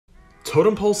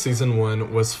Totem Pole Season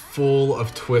 1 was full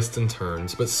of twists and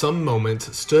turns, but some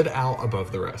moments stood out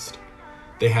above the rest.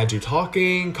 They had you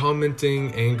talking,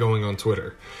 commenting, and going on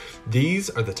Twitter. These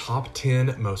are the top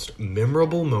 10 most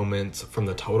memorable moments from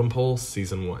the Totem Pole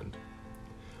Season 1.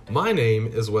 My name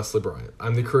is Wesley Bryant.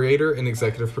 I'm the creator and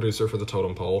executive producer for the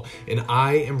Totem Pole, and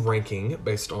I am ranking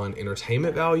based on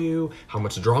entertainment value, how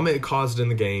much drama it caused in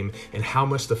the game, and how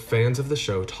much the fans of the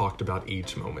show talked about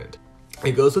each moment.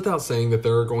 It goes without saying that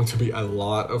there are going to be a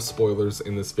lot of spoilers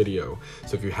in this video,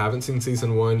 so if you haven't seen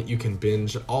Season 1, you can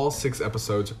binge all 6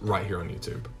 episodes right here on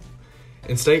YouTube.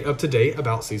 And stay up to date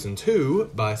about Season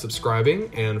 2 by subscribing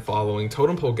and following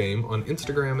Totem Pole Game on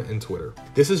Instagram and Twitter.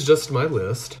 This is just my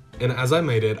list, and as I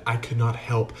made it, I could not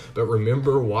help but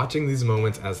remember watching these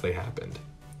moments as they happened.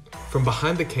 From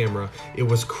behind the camera, it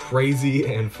was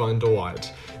crazy and fun to watch.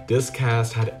 This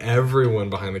cast had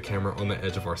everyone behind the camera on the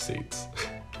edge of our seats.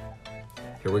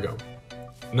 Here we go.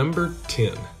 Number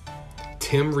 10.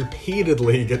 Tim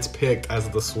repeatedly gets picked as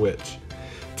the Switch.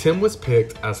 Tim was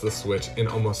picked as the Switch in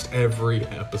almost every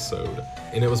episode,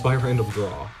 and it was by random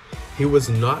draw. He was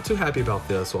not too happy about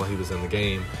this while he was in the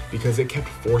game because it kept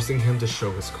forcing him to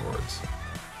show his cards.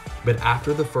 But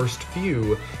after the first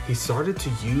few, he started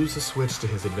to use the Switch to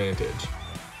his advantage.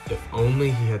 If only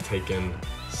he had taken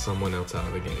someone else out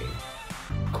of the game.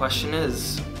 Question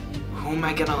is, who am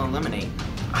I gonna eliminate?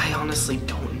 I honestly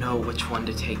don't know which one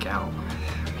to take out.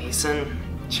 Mason,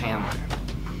 Chandler.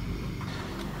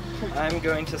 I'm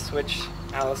going to switch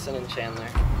Allison and Chandler.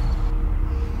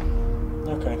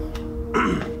 Okay.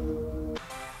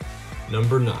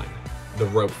 Number 9, the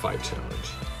rope fight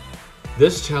challenge.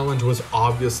 This challenge was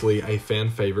obviously a fan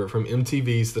favorite from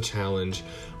MTV's The Challenge,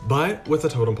 but with a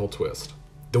totem pole twist.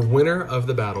 The winner of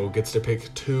the battle gets to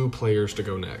pick 2 players to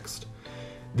go next.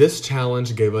 This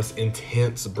challenge gave us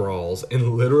intense brawls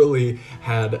and literally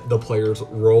had the players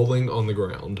rolling on the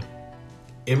ground.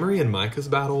 Emery and Micah's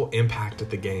battle impacted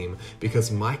the game because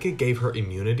Micah gave her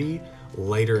immunity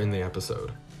later in the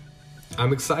episode.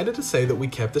 I'm excited to say that we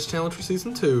kept this challenge for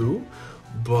Season 2,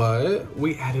 but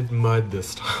we added mud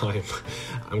this time.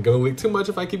 I'm gonna leak too much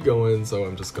if I keep going, so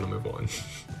I'm just gonna move on.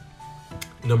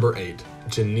 Number 8,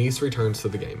 Janice returns to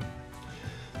the game.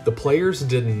 The players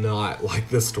did not like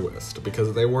this twist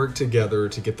because they worked together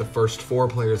to get the first 4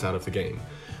 players out of the game,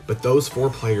 but those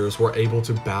 4 players were able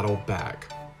to battle back.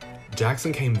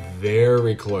 Jackson came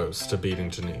very close to beating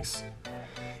Janice.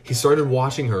 He started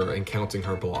watching her and counting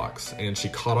her blocks, and she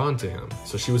caught on to him,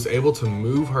 so she was able to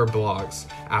move her blocks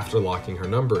after locking her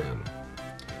number in.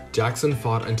 Jackson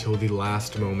fought until the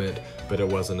last moment, but it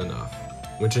wasn't enough.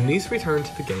 When Janice returned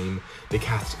to the game, the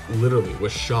cast literally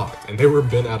was shocked and they were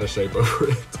bent out of shape over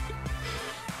it.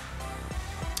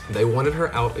 They wanted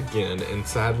her out again, and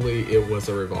sadly it was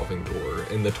a revolving door,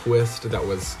 and the twist that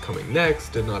was coming next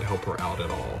did not help her out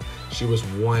at all. She was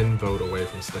 1 vote away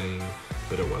from staying,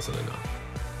 but it wasn't enough.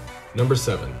 Number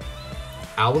 7,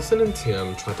 Allison and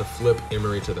Tim tried to flip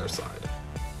Emery to their side.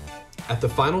 At the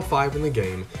final 5 in the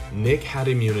game, Nick had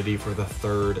immunity for the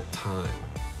 3rd time,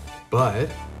 but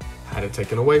had it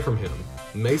taken away from him.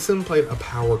 Mason played a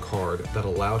power card that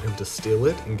allowed him to steal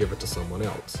it and give it to someone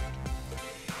else.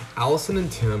 Allison and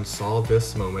Tim saw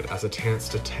this moment as a chance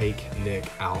to take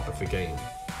Nick out of the game.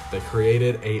 They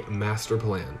created a master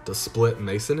plan to split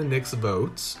Mason and Nick's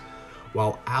votes,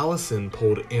 while Allison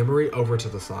pulled Emery over to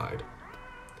the side.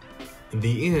 In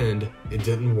the end, it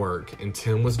didn't work, and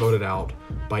Tim was voted out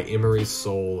by Emery's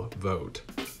sole vote.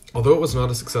 Although it was not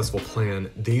a successful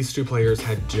plan, these 2 players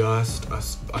had just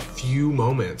a few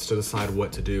moments to decide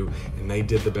what to do, and they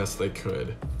did the best they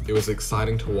could. It was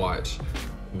exciting to watch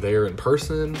there in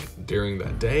person, during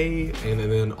that day, and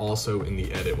then also in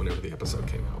the edit whenever the episode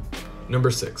came out.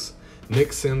 Number 6,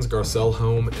 Nick sends Garcelle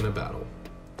home in a battle.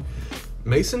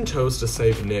 Mason chose to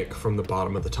save Nick from the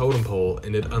bottom of the totem pole,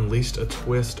 and it unleashed a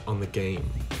twist on the game.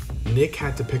 Nick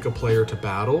had to pick a player to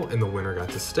battle, and the winner got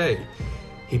to stay.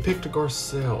 He picked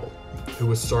Garcelle, who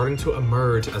was starting to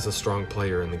emerge as a strong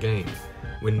player in the game.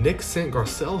 When Nick sent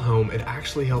Garcelle home, it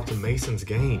actually helped Mason's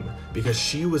game because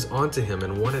she was onto him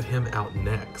and wanted him out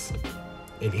next.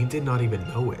 And he did not even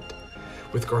know it.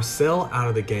 With Garcelle out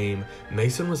of the game,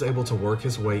 Mason was able to work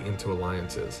his way into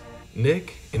alliances.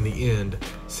 Nick, in the end,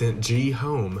 sent G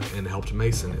home and helped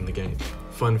Mason in the game.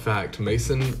 Fun fact,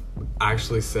 Mason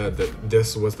actually said that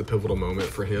this was the pivotal moment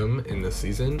for him in this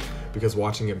season because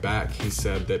watching it back, he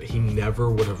said that he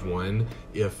never would have won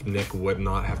if Nick would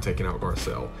not have taken out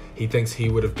Garcelle. He thinks he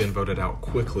would have been voted out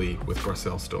quickly with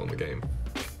Garcelle still in the game.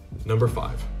 Number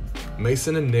 5,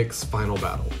 Mason and Nick's final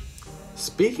battle.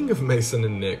 Speaking of Mason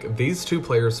and Nick, these 2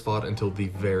 players fought until the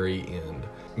very end.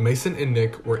 Mason and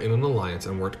Nick were in an alliance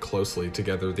and worked closely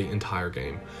together the entire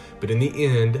game. But in the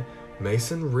end,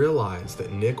 Mason realized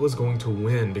that Nick was going to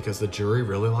win because the jury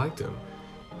really liked him.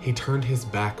 He turned his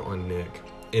back on Nick,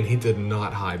 and he did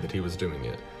not hide that he was doing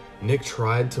it. Nick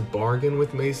tried to bargain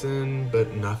with Mason,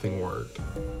 but nothing worked.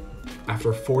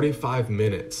 After 45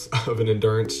 minutes of an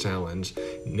endurance challenge,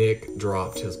 Nick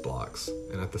dropped his blocks,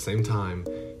 and at the same time,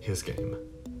 his game.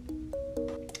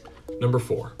 Number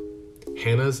 4,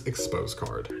 Hannah's expose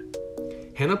card.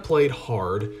 Hannah played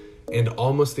hard, and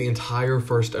almost the entire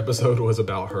first episode was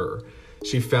about her.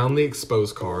 She found the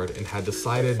expose card and had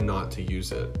decided not to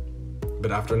use it.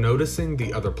 But after noticing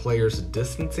the other players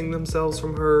distancing themselves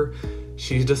from her,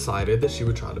 she decided that she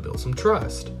would try to build some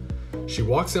trust. She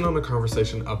walks in on a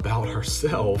conversation about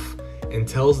herself and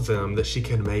tells them that she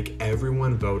can make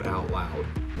everyone vote out loud.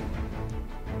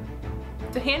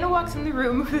 So Hannah walks in the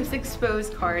room with this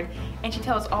exposed card and she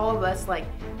tells all of us, like,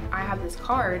 I have this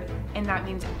card and that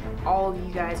means all of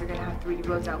you guys are gonna have to read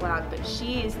your votes out loud. But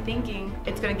she is thinking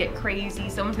it's gonna get crazy,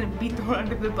 someone's gonna be thrown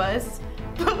under the bus.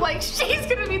 But like, she's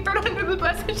gonna be thrown under the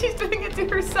bus and she's doing it to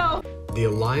herself. The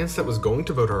alliance that was going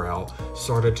to vote her out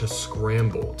started to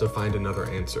scramble to find another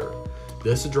answer.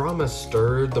 This drama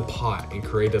stirred the pot and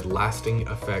created lasting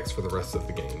effects for the rest of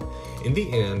the game. In the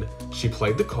end, she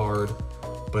played the card,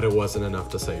 but it wasn't enough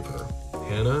to save her.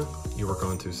 Hannah, you were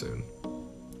gone too soon.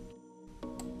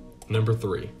 Number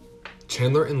 3,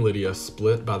 Chandler and Lydia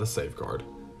split by the safeguard.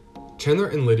 Chandler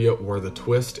and Lydia were the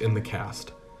twist in the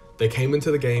cast. They came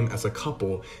into the game as a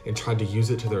couple and tried to use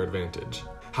it to their advantage.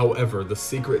 However, the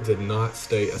secret did not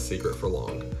stay a secret for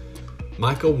long.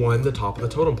 Micah won the top of the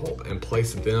totem pole and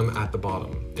placed them at the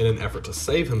bottom. In an effort to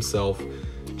save himself,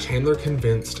 Chandler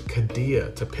convinced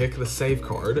Kadia to pick the save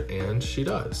card, and she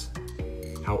does.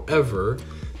 However,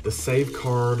 the save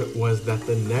card was that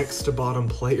the next to bottom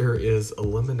player is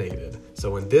eliminated.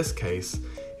 So in this case,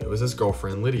 it was his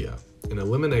girlfriend Lydia, an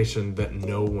elimination that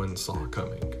no one saw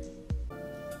coming.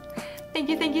 Thank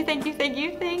you, thank you, thank you, thank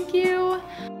you, thank you.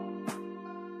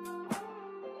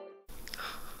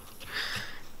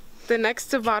 The next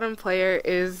to bottom player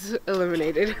is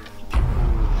eliminated.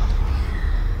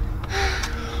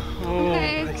 Oh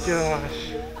Okay. my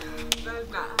gosh. That is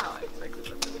not how I expected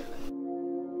them to do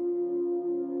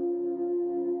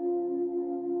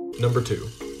it. Number 2,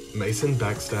 Mason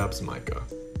backstabs Micah.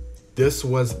 This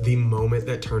was the moment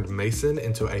that turned Mason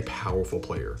into a powerful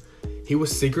player. He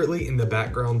was secretly in the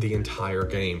background the entire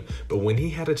game, but when he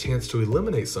had a chance to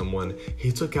eliminate someone,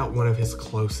 he took out one of his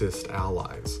closest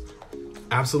allies.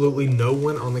 Absolutely no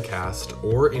one on the cast,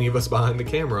 or any of us behind the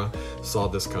camera, saw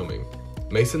this coming.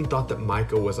 Mason thought that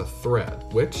Micah was a threat,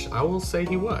 which I will say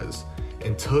he was,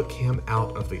 and took him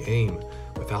out of the game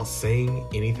without saying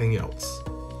anything else.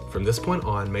 From this point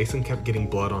on, Mason kept getting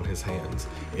blood on his hands.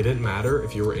 It didn't matter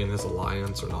if you were in his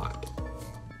alliance or not.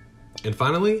 And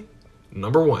finally,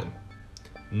 number 1,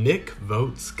 Nick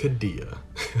votes Kadia.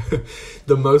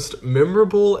 The most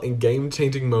memorable and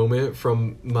game-changing moment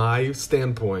from my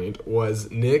standpoint was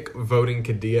Nick voting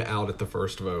Kadia out at the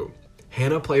first vote.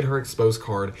 Hannah played her exposed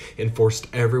card and forced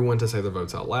everyone to say their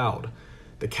votes out loud.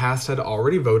 The cast had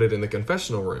already voted in the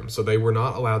confessional room, so they were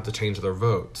not allowed to change their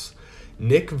votes.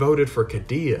 Nick voted for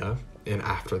Kadia, and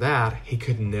after that, he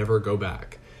could never go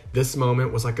back. This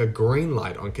moment was like a green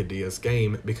light on Kadia's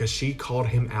game because she called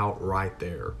him out right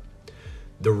there.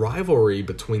 The rivalry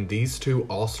between these two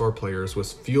all-star players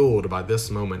was fueled by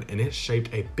this moment, and it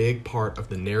shaped a big part of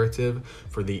the narrative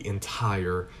for the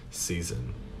entire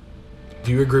season.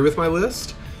 Do you agree with my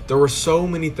list? There were so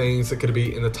many things that could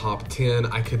be in the top 10.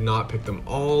 I could not pick them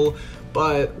all,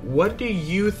 but what do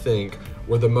you think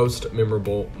were the most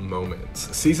memorable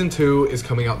moments? Season 2 is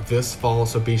coming out this fall,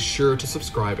 so be sure to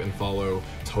subscribe and follow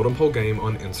Totem Pole Game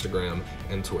on Instagram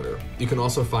and Twitter. You can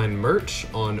also find merch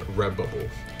on Redbubble.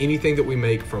 Anything that we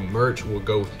make from merch will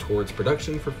go towards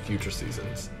production for future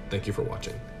seasons. Thank you for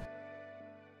watching.